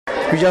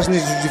We just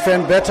need to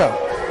defend better.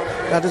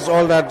 That is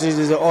all that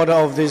is the order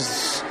of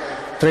this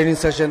training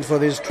session for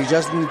this. We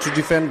just need to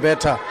defend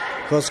better,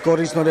 because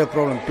scoring is not a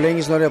problem, playing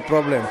is not a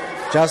problem.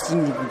 Just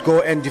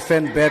go and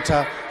defend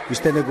better. We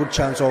stand a good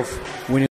chance of winning.